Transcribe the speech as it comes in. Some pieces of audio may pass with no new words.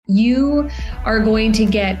you are going to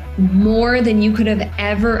get more than you could have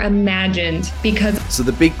ever imagined because... So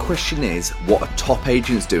the big question is, what are top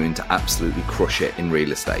agents doing to absolutely crush it in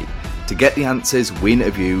real estate? To get the answers, we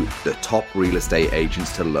interview the top real estate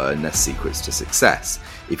agents to learn their secrets to success.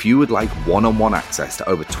 If you would like one-on-one access to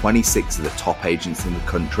over 26 of the top agents in the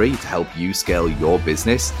country to help you scale your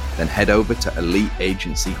business, then head over to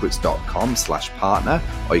eliteagentsecrets.com/partner,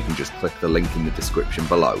 or you can just click the link in the description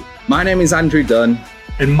below. My name is Andrew Dunn.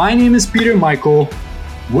 And my name is Peter Michael.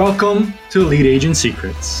 Welcome to Elite Agent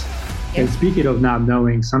Secrets. And speaking of not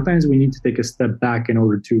knowing, sometimes we need to take a step back in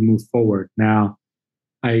order to move forward. Now,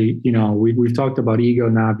 we've talked about ego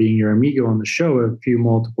not being your amigo on the show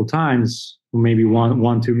multiple times, maybe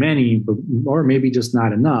one too many, or maybe just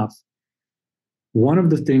not enough. One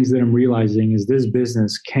of the things that I'm realizing is this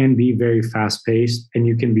business can be very fast paced and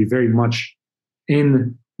you can be very much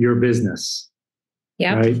in your business.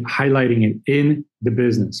 Yeah. Right? Highlighting it in the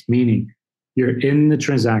business, meaning you're in the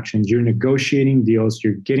transactions, you're negotiating deals,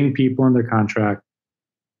 you're getting people under contract.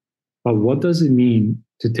 But what does it mean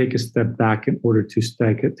to take a step back in order to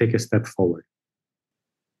take a step forward?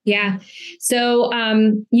 Yeah. So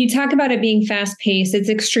you talk about it being fast paced. It's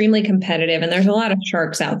extremely competitive and there's a lot of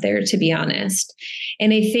sharks out there, to be honest.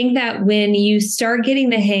 And I think that when you start getting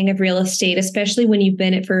the hang of real estate, especially when you've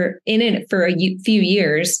been in it for a few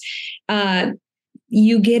years,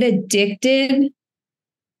 you get addicted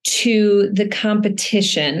to the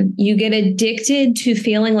competition. You get addicted to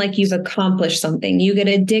feeling like you've accomplished something. You get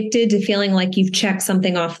addicted to feeling like you've checked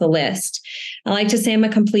something off the list. I like to say I'm a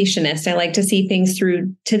completionist. I like to see things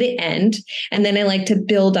through to the end, and then I like to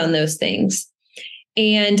build on those things.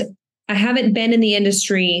 And I haven't been in the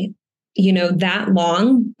industry, that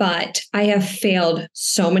long, but I have failed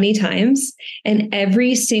so many times. And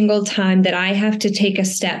every single time that I have to take a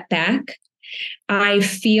step back, I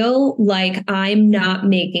feel like I'm not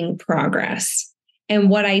making progress. And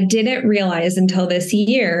what I didn't realize until this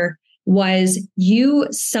year was you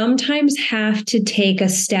sometimes have to take a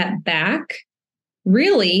step back.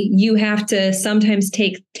 Really, you have to sometimes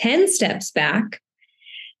take 10 steps back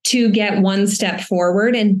to get one step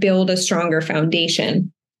forward and build a stronger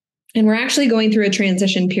foundation. And we're actually going through a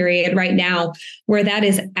transition period right now where that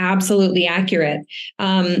is absolutely accurate.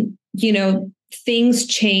 Things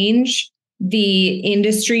change. The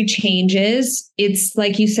industry changes. It's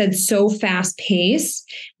like you said, so fast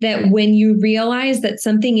paced that when you realize that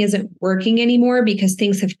something isn't working anymore because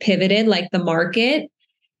things have pivoted, like the market,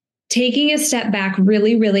 taking a step back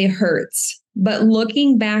really, really hurts. But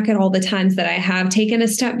looking back at all the times that I have taken a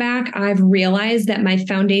step back, I've realized that my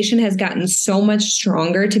foundation has gotten so much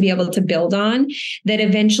stronger to be able to build on that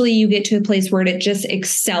eventually you get to a place where it just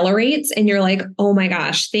accelerates and you're like, oh my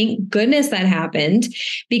gosh, thank goodness that happened,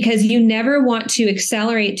 because you never want to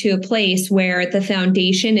accelerate to a place where the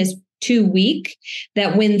foundation is too weak,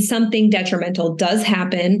 that when something detrimental does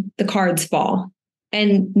happen, the cards fall.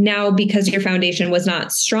 And now, because your foundation was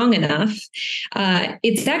not strong enough,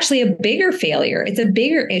 it's actually a bigger failure. It's a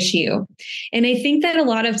bigger issue. And I think that a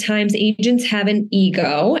lot of times agents have an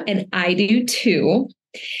ego, and I do too,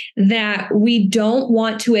 that we don't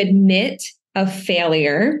want to admit a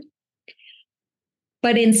failure.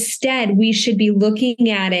 But instead, we should be looking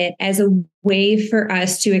at it as a way for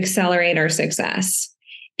us to accelerate our success.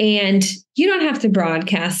 And you don't have to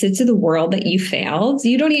broadcast it to the world that you failed.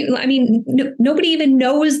 You don't even, nobody even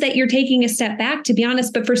knows that you're taking a step back, to be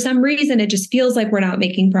honest, but for some reason, it just feels like we're not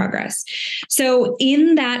making progress. So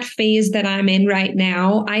in that phase that I'm in right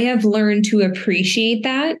now, I have learned to appreciate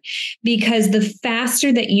that, because the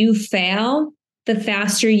faster that you fail, the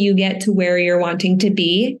faster you get to where you're wanting to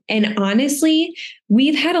be. And honestly,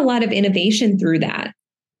 we've had a lot of innovation through that.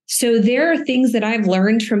 So there are things that I've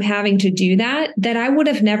learned from having to do that I would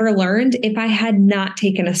have never learned if I had not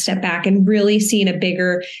taken a step back and really seen a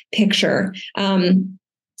bigger picture.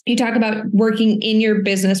 You talk about working in your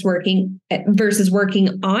business, working versus working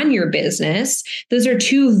on your business. Those are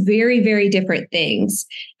two very, very different things.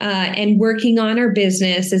 And working on our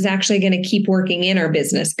business is actually going to keep working in our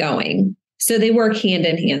business going. So they work hand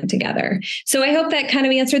in hand together. So I hope that kind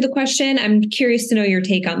of answered the question. I'm curious to know your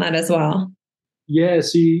take on that as well. Yeah,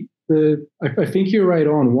 see, I think you're right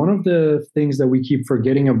on. One of the things that we keep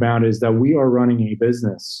forgetting about is that we are running a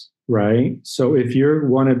business, right? So if you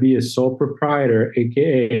want to be a sole proprietor,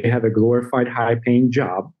 aka have a glorified high-paying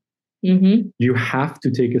job, you have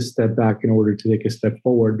to take a step back in order to take a step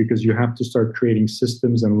forward, because you have to start creating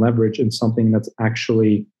systems and leverage in something that's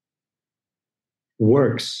actually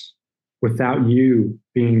works without you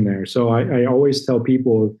being there. So I always tell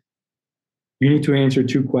people, you need to answer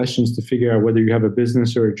two questions to figure out whether you have a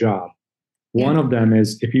business or a job. One of them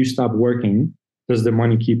is, if you stop working, does the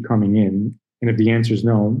money keep coming in? And if the answer is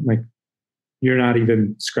no, like you're not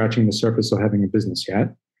even scratching the surface of having a business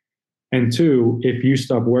yet. And two, if you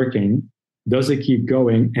stop working, does it keep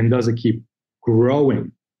going and does it keep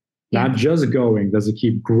growing? Yeah. Not just going, does it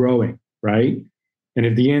keep growing, right? And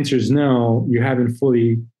if the answer is no, you haven't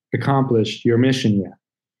fully accomplished your mission yet.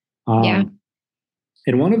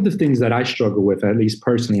 And one of the things that I struggle with, at least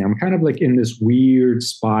personally, I'm kind of like in this weird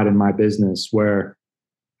spot in my business where,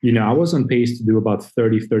 you know, I was on pace to do about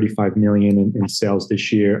 30, 35 million in sales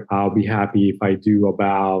this year. I'll be happy if I do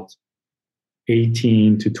about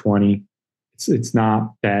 18 to 20. It's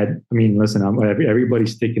not bad. I mean, listen,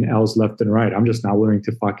 everybody's taking L's left and right. I'm just not willing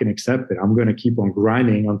to fucking accept it. I'm going to keep on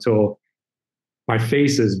grinding until my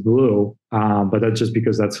face is blue. But that's just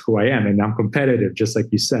because that's who I am. And I'm competitive, just like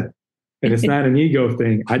you said. And it's not an ego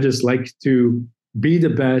thing. I just like to be the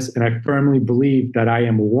best. And I firmly believe that I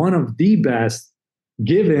am one of the best,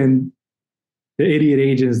 given the idiot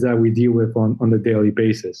agents that we deal with on the daily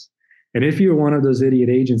basis. And if you're one of those idiot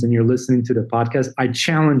agents and you're listening to the podcast, I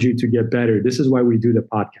challenge you to get better. This is why we do the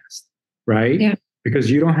podcast, right? Yeah.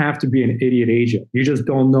 Because you don't have to be an idiot agent. You just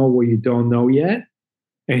don't know what you don't know yet.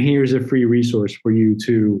 And here's a free resource for you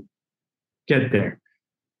to get there.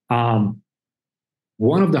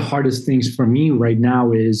 One of the hardest things for me right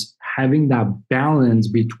now is having that balance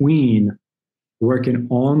between working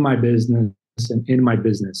on my business and in my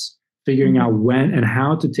business, figuring out when and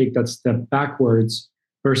how to take that step backwards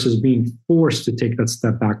versus being forced to take that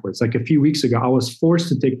step backwards. Like a few weeks ago, I was forced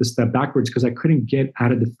to take the step backwards because I couldn't get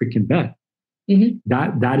out of the freaking bed.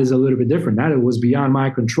 Mm-hmm. That is a little bit different. That was beyond my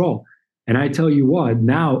control. And I tell you what,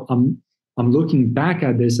 now I'm looking back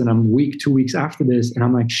at this and I'm 2 weeks after this, and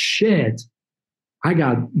I'm like, shit, I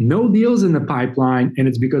got no deals in the pipeline, and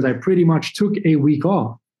it's because I pretty much took a week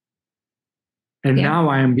off. And now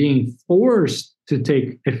I am being forced to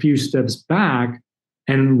take a few steps back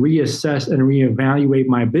and reassess and reevaluate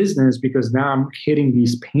my business, because now I'm hitting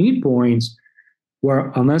these pain points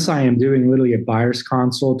where, unless I am doing literally a buyer's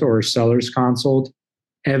consult or a seller's consult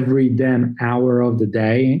every damn hour of the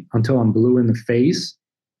day until I'm blue in the face,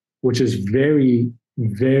 which is very,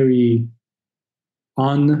 very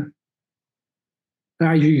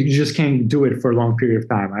you just can't do it for a long period of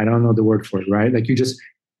time. I don't know the word for it, right? Like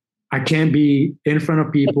I can't be in front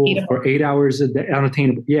of people for 8 hours a day,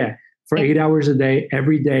 unattainable. Yeah. For 8 hours a day,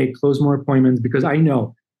 every day, close more appointments, because I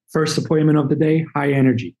know first appointment of the day, high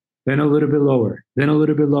energy, then a little bit lower, then a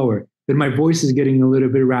little bit lower. Then my voice is getting a little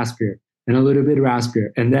bit raspier and a little bit raspier.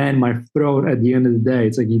 And then my throat at the end of the day,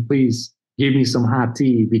 it's like, you please give me some hot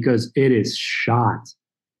tea because it is shot,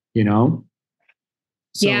 you know?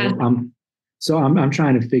 So yeah. I'm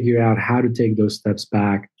trying to figure out how to take those steps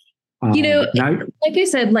back. Like I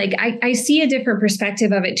said, like I see a different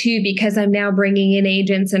perspective of it too, because I'm now bringing in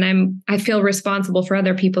agents and I feel responsible for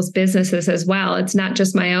other people's businesses as well. It's not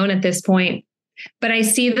just my own at this point, but I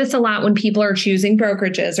see this a lot when people are choosing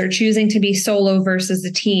brokerages or choosing to be solo versus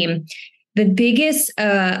a team. The biggest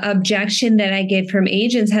objection that I get from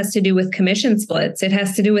agents has to do with commission splits. It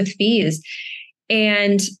has to do with fees.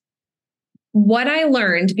 And what I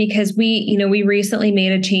learned, because we recently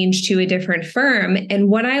made a change to a different firm, and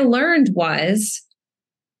what I learned was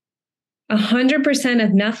 100%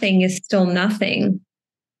 of nothing is still nothing.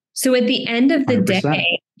 So at the end of the 100%.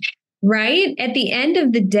 Day, right? At the end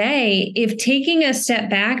of the day, if taking a step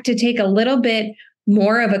back to take a little bit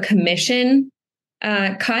more of a commission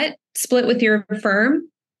cut split with your firm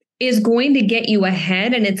is going to get you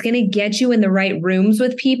ahead, and it's going to get you in the right rooms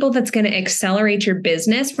with people, that's going to accelerate your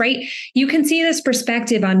business, right? You can see this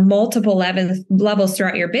perspective on multiple levels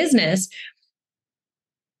throughout your business.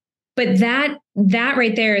 But that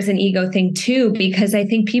right there is an ego thing too, because I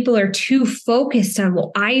think people are too focused on,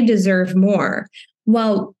 well, I deserve more.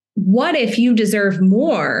 Well, what if you deserve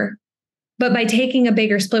more, but by taking a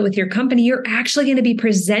bigger split with your company, you're actually going to be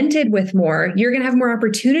presented with more. You're going to have more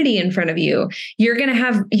opportunity in front of you. You're going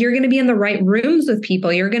to be in the right rooms with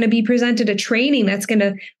people. You're going to be presented a training that's going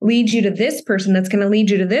to lead you to this person, that's going to lead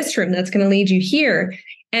you to this room, that's going to lead you here.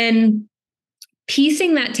 And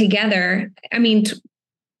piecing that together, I mean,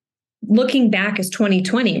 looking back is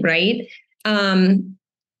 2020, right?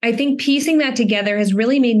 I think piecing that together has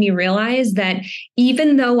really made me realize that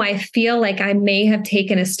even though I feel like I may have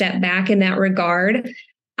taken a step back in that regard,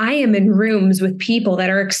 I am in rooms with people that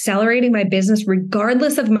are accelerating my business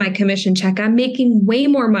regardless of my commission check. I'm making way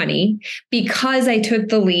more money because I took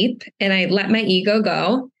the leap and I let my ego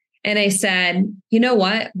go. And I said, you know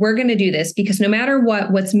what, we're going to do this, because no matter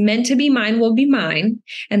what's meant to be mine will be mine,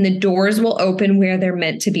 and the doors will open where they're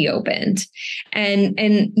meant to be opened. And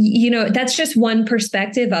that's just one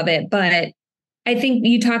perspective of it. But I think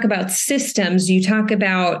you talk about systems, you talk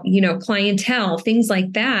about, clientele, things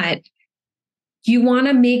like that. You want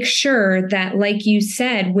to make sure that, like you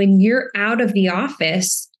said, when you're out of the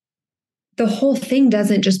office, the whole thing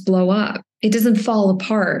doesn't just blow up. It doesn't fall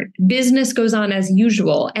apart. Business goes on as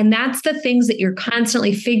usual. And that's the things that you're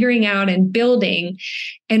constantly figuring out and building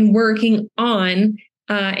and working on.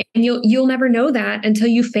 And you'll never know that until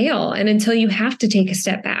you fail and until you have to take a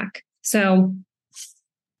step back. So.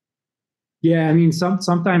 Yeah, I mean,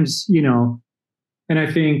 sometimes, and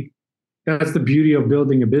I think that's the beauty of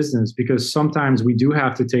building a business, because sometimes we do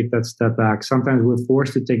have to take that step back. Sometimes we're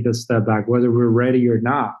forced to take that step back, whether we're ready or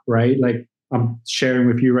not, right? Like I'm sharing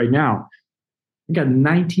with you right now. I got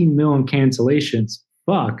 19 million cancellations.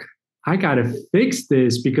 Fuck, I got to fix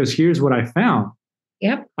this because here's what I found.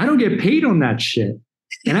 Yep. I don't get paid on that shit.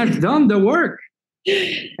 And I've done the work.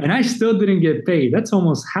 And I still didn't get paid. That's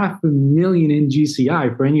almost $500,000 in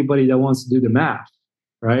GCI for anybody that wants to do the math,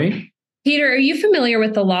 right? Peter, are you familiar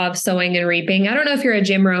with the law of sowing and reaping? I don't know if you're a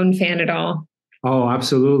Jim Rohn fan at all. Oh,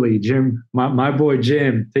 absolutely. Jim, my boy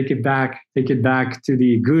Jim, take it back to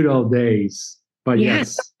the good old days. But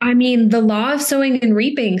yes. I mean, the law of sowing and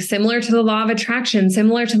reaping, similar to the law of attraction,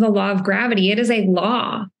 similar to the law of gravity, it is a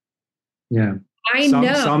law. Yeah. I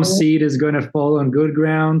know. Some seed is going to fall on good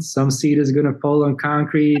ground. Some seed is going to fall on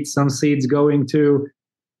concrete. Some seed's going to,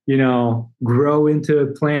 grow into a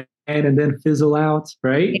plant and then fizzle out,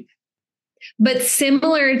 right? But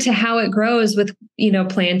similar to how it grows with,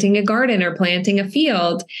 planting a garden or planting a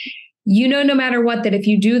field, no matter what, that if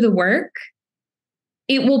you do the work,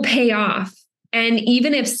 it will pay off. And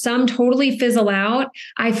even if some totally fizzle out,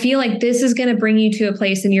 I feel like this is going to bring you to a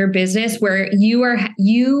place in your business where you are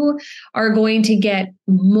going to get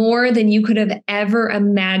more than you could have ever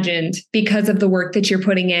imagined because of the work that you're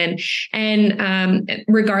putting in. And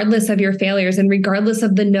regardless of your failures and regardless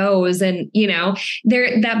of the no's, and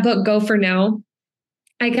that book, Go for No,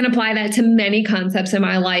 I can apply that to many concepts in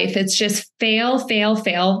my life. It's just fail, fail,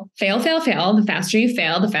 fail, fail, fail, fail. The faster you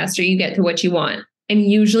fail, the faster you get to what you want. And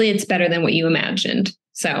usually it's better than what you imagined.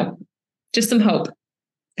 So just some hope.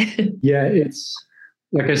 Yeah, it's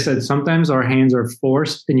like I said, sometimes our hands are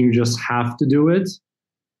forced and you just have to do it,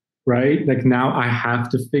 right? Like now I have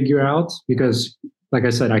to figure out, because like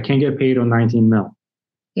I said, I can't get paid on 19 mil.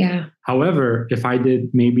 Yeah. However, if I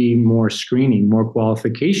did maybe more screening, more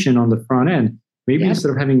qualification on the front end, maybe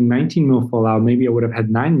instead of having 19 mil fall out, maybe I would have had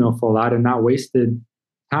 9 mil fall out and not wasted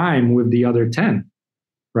time with the other 10,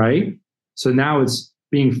 right? So now it's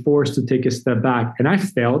being forced to take a step back. And I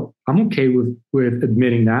failed. I'm okay with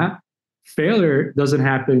admitting that. Failure doesn't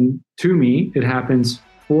happen to me. It happens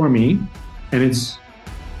for me. And it's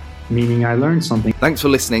meaning I learned something. Thanks for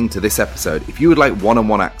listening to this episode. If you would like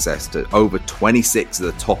one-on-one access to over 26 of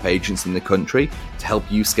the top agents in the country to help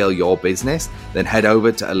you scale your business, then head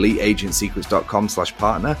over to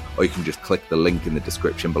eliteagentsecrets.com/partner, or you can just click the link in the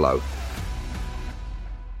description below.